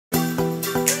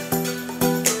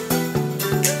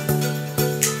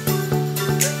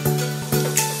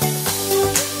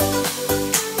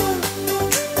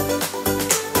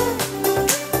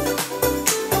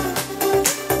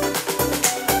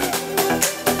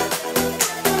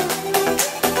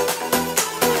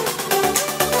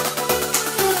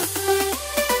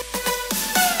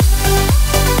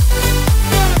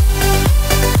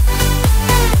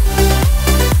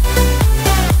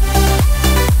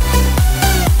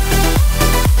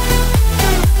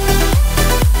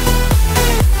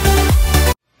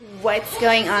what's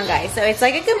going on, guys. So it's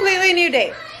like a completely new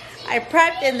day. I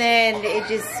prepped and then it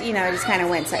just, you know, just kind of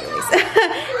went sideways.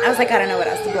 I was like, I don't know what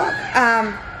else to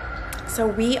vlog. So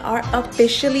we are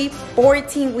officially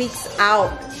 14 weeks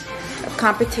out of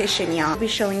competition, y'all. I'll be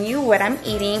showing you what I'm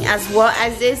eating, as well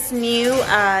as this new,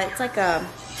 it's like a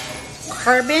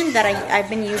carbon that I've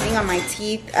been using on my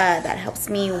teeth that helps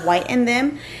me whiten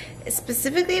them.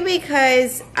 Specifically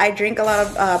because I drink a lot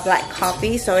of black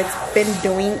coffee, so it's been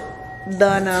doing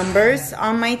the numbers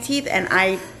on my teeth, and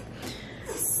I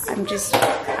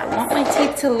want my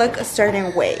teeth to look a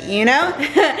certain way, you know?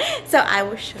 So I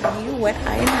will show you what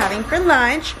I am having for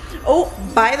lunch. Oh,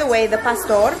 by the way, the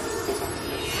pastor,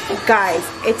 guys,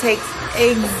 it tastes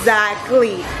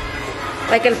exactly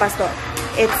like el pastor.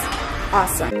 It's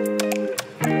awesome.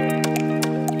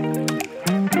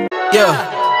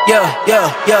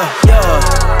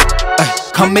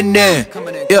 Coming in,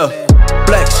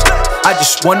 flex, I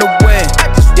just wanna win,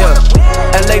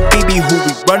 LA BB, who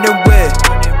we running with,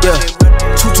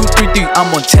 2233,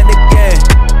 I'm on 10 again,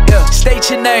 state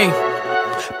your name,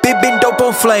 been dope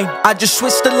on flame, I just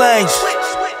switched the lanes,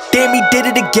 damn he did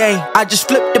it again, I just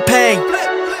flipped the pain,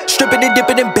 stripping and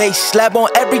dipping in bass, slab on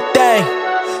everything.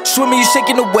 Swimming, you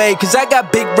sinking away, cause I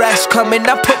got big racks coming.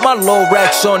 I put my low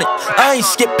racks on it. I ain't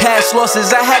skip past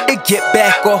losses, I had to get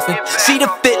back off it. See the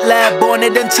fit lab on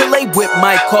it until they whip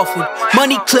my coffin.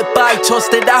 Money clip, I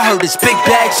tossed it, I heard it's big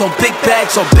bags on big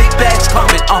bags on big bags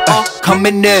coming.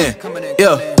 Coming in,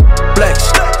 flex,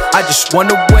 I just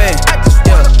wanna win,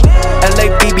 LA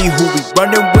BB, who we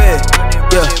running with,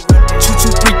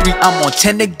 2233, I'm on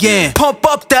 10 again. Pump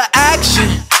up the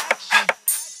action.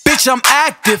 Bitch, I'm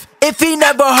active. If he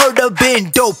never heard of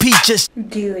being dope, he just...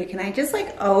 Dude, can I just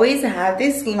like always have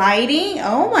this lighting?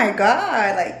 Oh my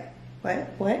god, like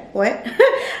what?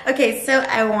 Okay, so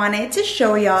I wanted to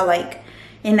show y'all like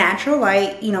in natural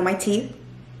light, you know, my teeth.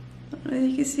 I don't know if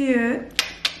you can see it.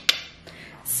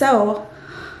 So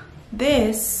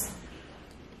this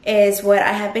is what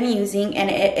I have been using,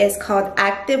 and it is called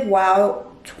Active Wow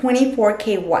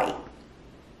 24K White.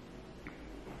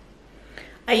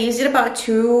 I use it about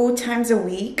 2 times a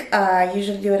week. I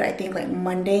usually do it, I think, like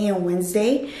Monday and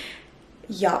Wednesday.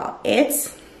 Y'all,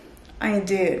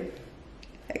 dude,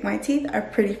 like my teeth are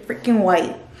pretty freaking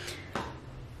white.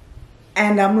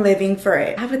 And I'm living for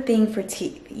it. I have a thing for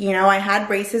teeth. You know, I had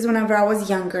braces whenever I was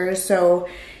younger, so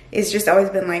it's just always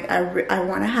been like, I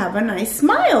want to have a nice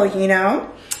smile, you know?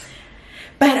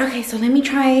 But okay, so let me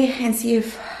try and see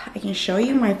if I can show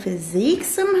you my physique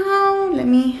somehow.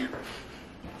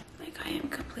 I am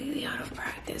completely out of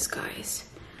practice, guys.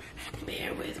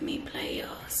 Bear with me,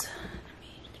 players. Let me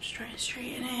just try and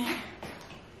straighten it.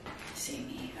 See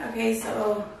me. Okay,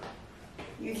 so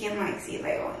you can like see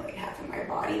like only like half of my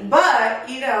body, but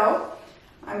you know,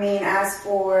 I mean, as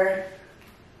for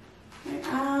my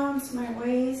arms, my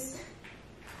waist,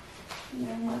 and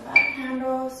then my back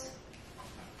handles,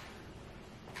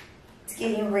 it's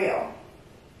getting real.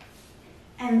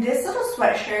 And this little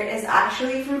sweatshirt is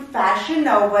actually from Fashion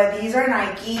Nova. These are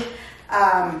Nike.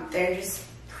 They're just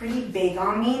pretty big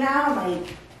on me now,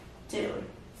 like, dude.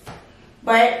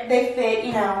 But they fit,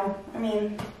 you know, I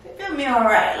mean, they fit me all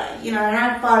right. Like, you know, they're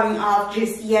not falling off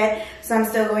just yet. So I'm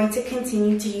still going to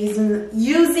continue to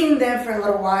using them for a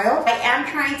little while. I am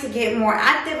trying to get more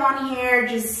active on here,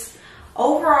 just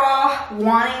overall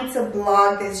wanting to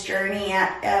vlog this journey.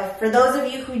 For those of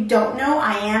you who don't know,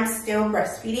 I am still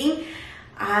breastfeeding.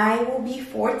 I will be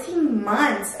 14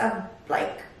 months of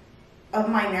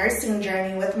my nursing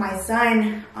journey with my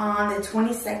son on the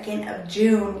 22nd of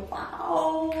June.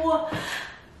 Wow.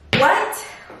 What?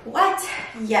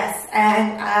 Yes,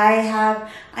 and I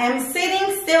am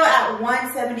sitting still at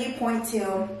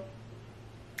 170.2.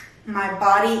 My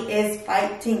body is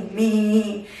fighting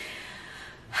me.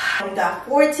 We got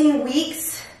 14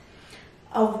 weeks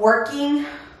of working.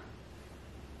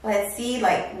 Let's see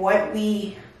like what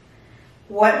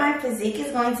my physique is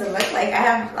going to look like.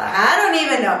 I don't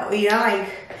even know, you know, like,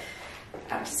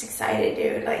 I'm just excited,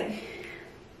 dude.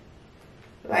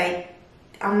 Like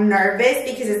I'm nervous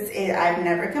because I've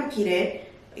never competed,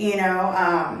 you know.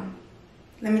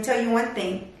 Let me tell you one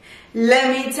thing.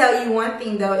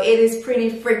 Though, it is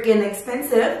pretty freaking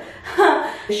expensive.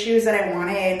 The shoes that I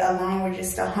wanted alone were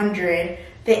just $100.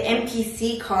 The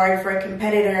NPC card for a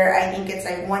competitor, I think it's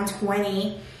like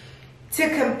 $120. To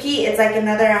compete, it's like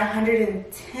another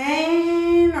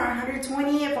 $110 or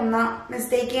 $120 if I'm not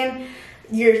mistaken.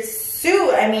 Your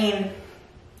suit, I mean,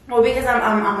 well, because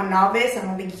I'm a novice,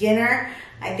 I'm a beginner,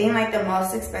 I think like the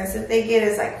most expensive they get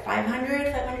is like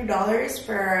 $500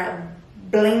 for a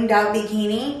blinged out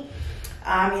bikini.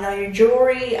 You know, your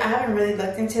jewelry, I haven't really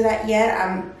looked into that yet.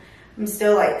 I'm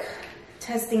still like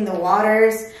testing the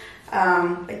waters.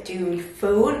 But dude,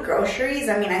 food, groceries,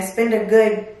 I mean, I spend a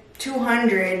good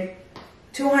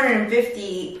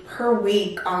 250 per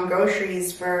week on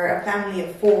groceries for a family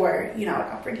of 4. You know,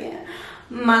 don't forget,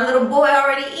 my little boy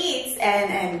already eats,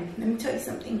 and let me tell you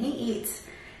something, he eats.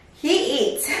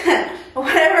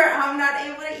 Whatever I'm not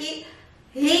able to eat,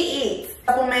 he eats.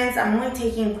 Supplements, I'm only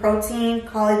taking protein,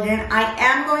 collagen. I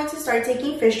am going to start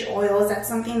taking fish oils. That's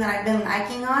something that I've been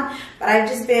lacking on, but I've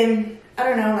just been, I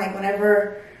don't know, like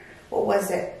whenever, what was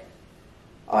it?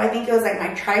 Oh, I think it was like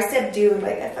my tricep, dude,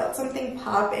 like I felt something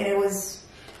pop, and it was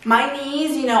my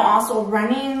knees, you know, also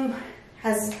running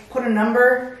has put a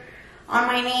number on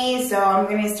my knees, so I'm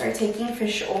gonna start taking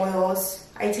fish oils.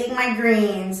 I take my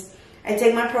greens, I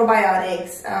take my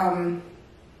probiotics.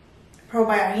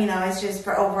 Probiotic, you know, it's just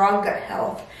for overall gut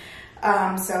health.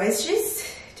 So it's just,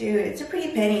 dude, it's a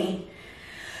pretty penny.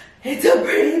 It's a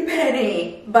pretty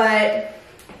penny, but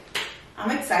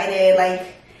I'm excited.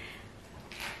 Like,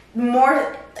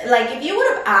 more, like if you would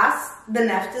have asked the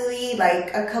Neftali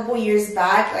like a couple years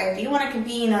back, like, do you want to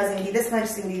compete? You know, it's gonna be this much,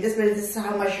 it's gonna be this much, this is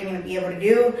how much you're gonna be able to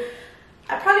do.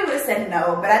 I probably would have said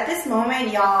no, but at this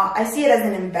moment, y'all, I see it as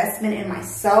an investment in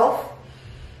myself.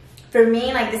 For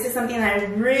me, like, this is something that I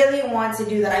really want to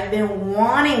do, that I've been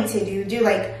wanting to do.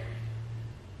 Like,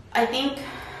 I think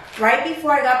right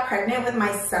before I got pregnant with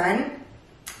my son,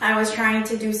 I was trying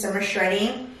to do summer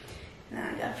shredding, and then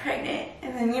I got pregnant,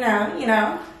 and then, you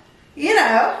know.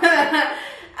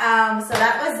 So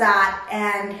that was that,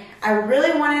 and I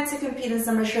really wanted to compete in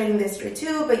summer shredding this year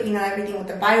too, but you know, everything with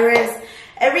the virus,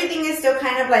 everything is still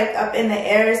kind of like up in the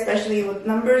air, especially with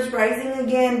numbers rising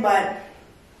again, but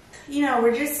you know,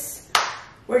 we're just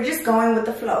going with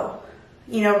the flow.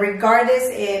 You know, regardless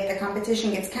if the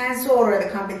competition gets canceled or the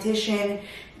competition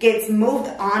gets moved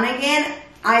on again,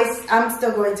 I'm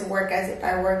still going to work as if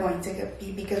I were going to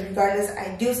compete, because regardless,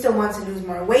 I do still want to lose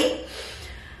more weight.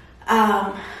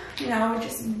 You know,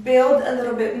 just build a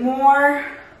little bit more.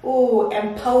 Ooh,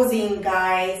 and posing,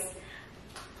 guys.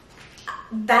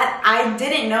 That I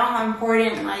didn't know how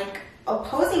important like a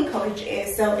posing coach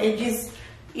is. So it just,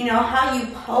 you know, how you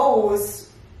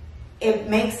pose, it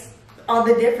makes all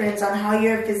the difference on how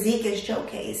your physique is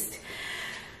showcased.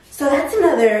 So that's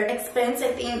another expense.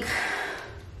 I think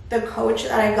the coach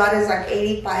that I got is like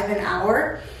 $85 an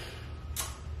hour.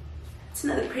 It's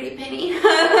another pretty penny.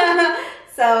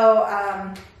 So,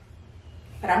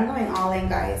 but I'm going all in,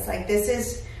 guys. Like, this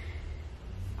is,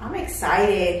 I'm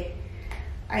excited.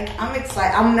 I'm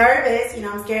excited. I'm nervous, you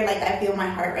know, I'm scared. Like, I feel my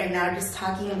heart right now just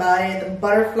talking about it, the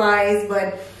butterflies,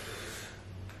 but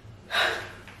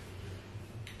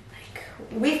like,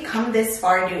 we've come this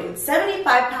far, dude.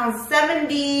 75 pounds,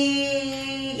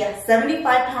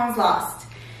 75 pounds lost.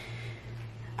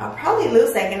 I'll probably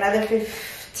lose like another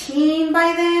 15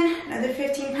 by then, another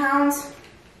 15 pounds.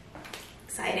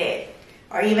 Excited.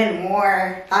 Or even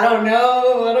more. I don't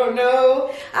know.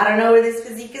 I don't know where this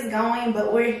physique is going,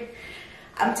 but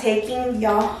I'm taking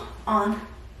y'all on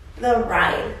the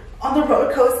ride, on the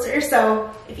roller coaster. So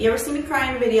if you ever see me cry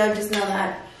in a video, just know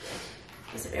that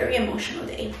it was a very emotional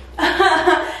day.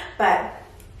 But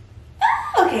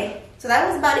okay, so that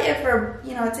was about it for,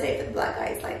 you know, today for the black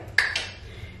eyes. Like,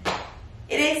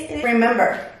 it is.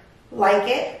 Remember, like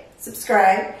it,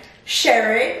 subscribe,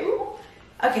 share it. Ooh.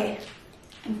 Okay.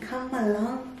 And come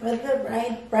along for the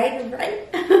ride.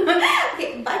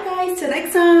 Okay, bye guys, till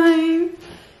next time.